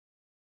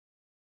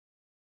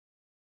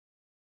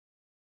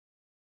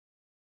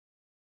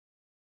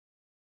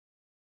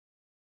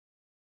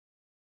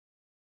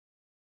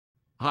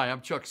Hi,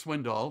 I'm Chuck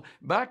Swindoll.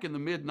 Back in the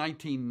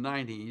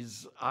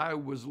mid-1990s, I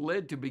was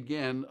led to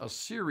begin a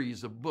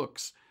series of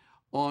books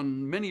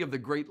on many of the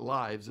great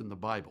lives in the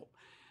Bible.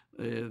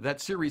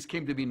 That series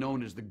came to be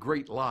known as the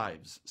Great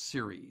Lives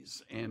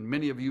series, and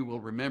many of you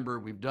will remember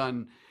we've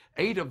done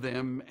 8 of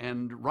them,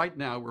 and right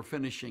now we're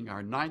finishing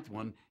our 9th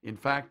one. In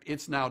fact,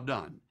 it's now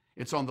done.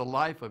 It's on the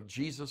life of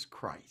Jesus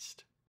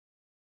Christ.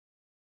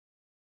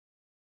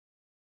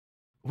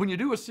 When you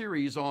do a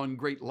series on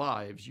great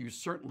lives, you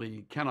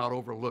certainly cannot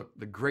overlook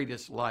the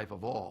greatest life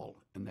of all,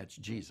 and that's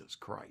Jesus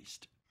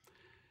Christ.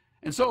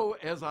 And so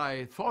as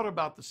I thought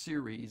about the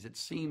series, it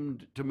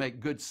seemed to make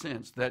good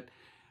sense that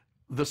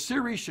the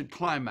series should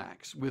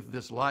climax with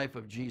this life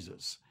of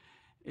Jesus.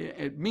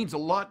 It means a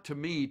lot to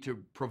me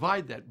to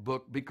provide that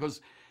book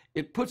because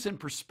it puts in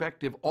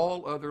perspective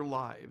all other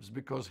lives,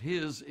 because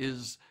his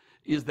is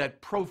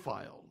that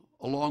profile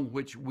along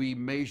which we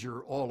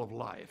measure all of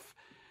life.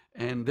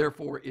 And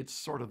therefore, it's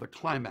sort of the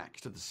climax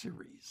to the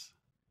series.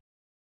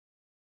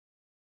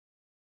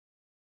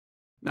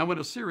 Now, in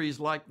a series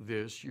like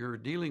this, you're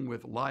dealing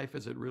with life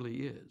as it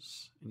really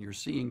is, and you're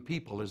seeing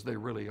people as they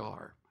really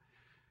are.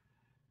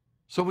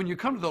 So when you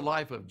come to the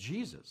life of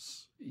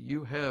Jesus,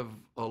 you have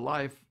a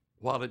life,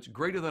 while it's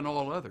greater than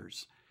all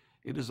others,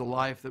 it is a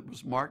life that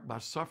was marked by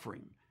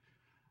suffering,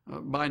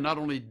 by not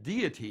only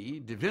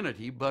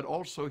divinity, but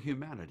also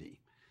humanity,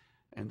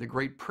 and the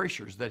great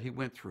pressures that he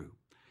went through.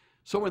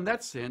 So in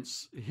that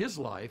sense, his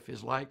life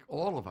is like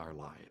all of our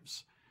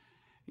lives,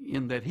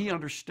 in that he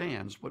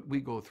understands what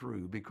we go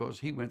through because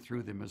he went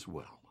through them as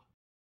well.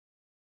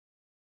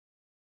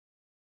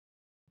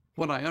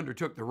 When I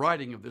undertook the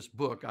writing of this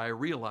book, I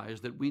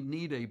realized that we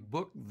need a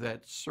book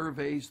that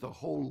surveys the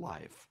whole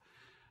life,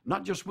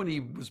 not just when he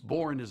was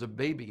born as a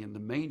baby in the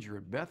manger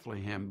at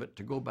Bethlehem, but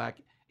to go back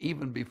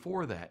even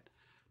before that,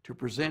 to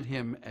present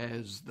him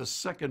as the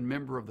second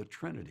member of the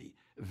Trinity,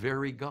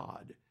 very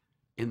God,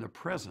 in the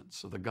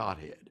presence of the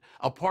Godhead,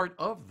 a part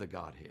of the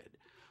Godhead.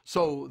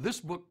 So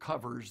this book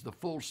covers the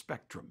full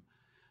spectrum: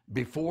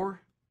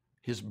 before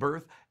his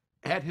birth,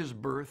 at his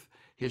birth,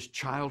 his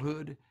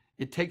childhood.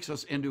 It takes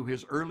us into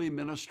his early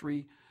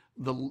ministry,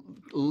 the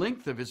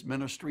length of his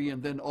ministry,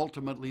 and then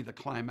ultimately the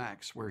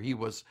climax where he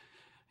was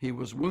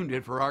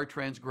wounded for our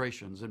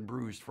transgressions and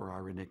bruised for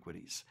our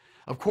iniquities.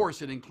 Of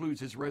course, it includes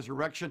his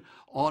resurrection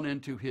on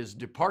into his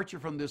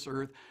departure from this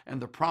earth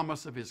and the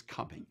promise of his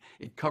coming.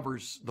 It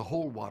covers the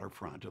whole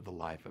waterfront of the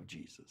life of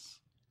Jesus.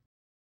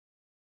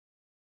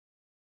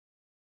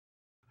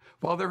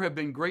 While there have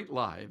been great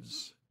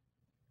lives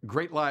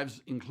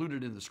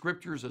included in the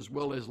scriptures as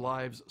well as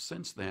lives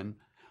since then,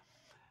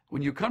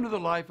 when you come to the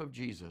life of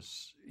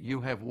Jesus,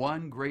 you have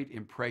one great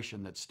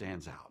impression that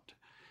stands out.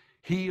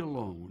 He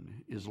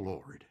alone is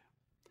Lord.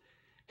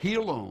 He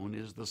alone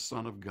is the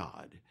Son of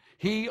God.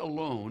 He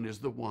alone is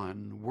the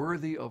one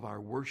worthy of our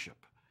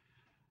worship.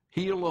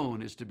 He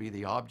alone is to be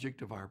the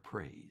object of our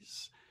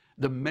praise.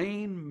 The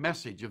main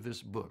message of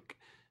this book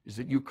is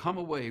that you come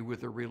away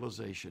with a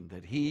realization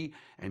that he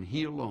and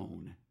he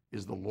alone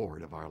is the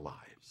Lord of our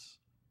lives.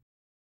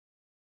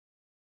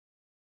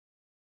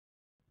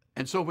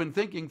 And so when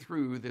thinking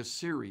through this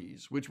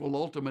series, which will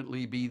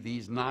ultimately be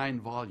these 9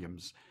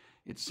 volumes,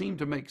 it seemed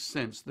to make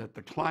sense that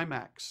the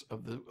climax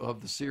of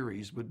the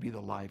series would be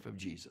the life of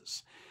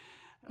Jesus.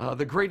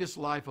 The greatest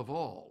life of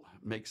all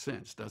makes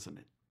sense, doesn't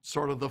it?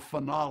 Sort of the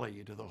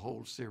finale to the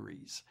whole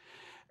series.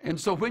 And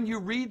so when you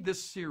read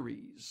this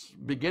series,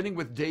 beginning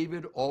with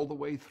David all the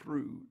way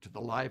through to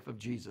the life of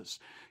Jesus,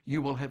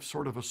 you will have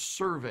sort of a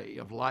survey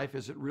of life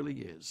as it really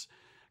is,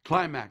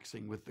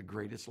 climaxing with the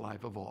greatest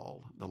life of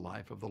all, the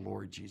life of the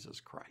Lord Jesus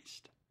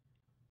Christ.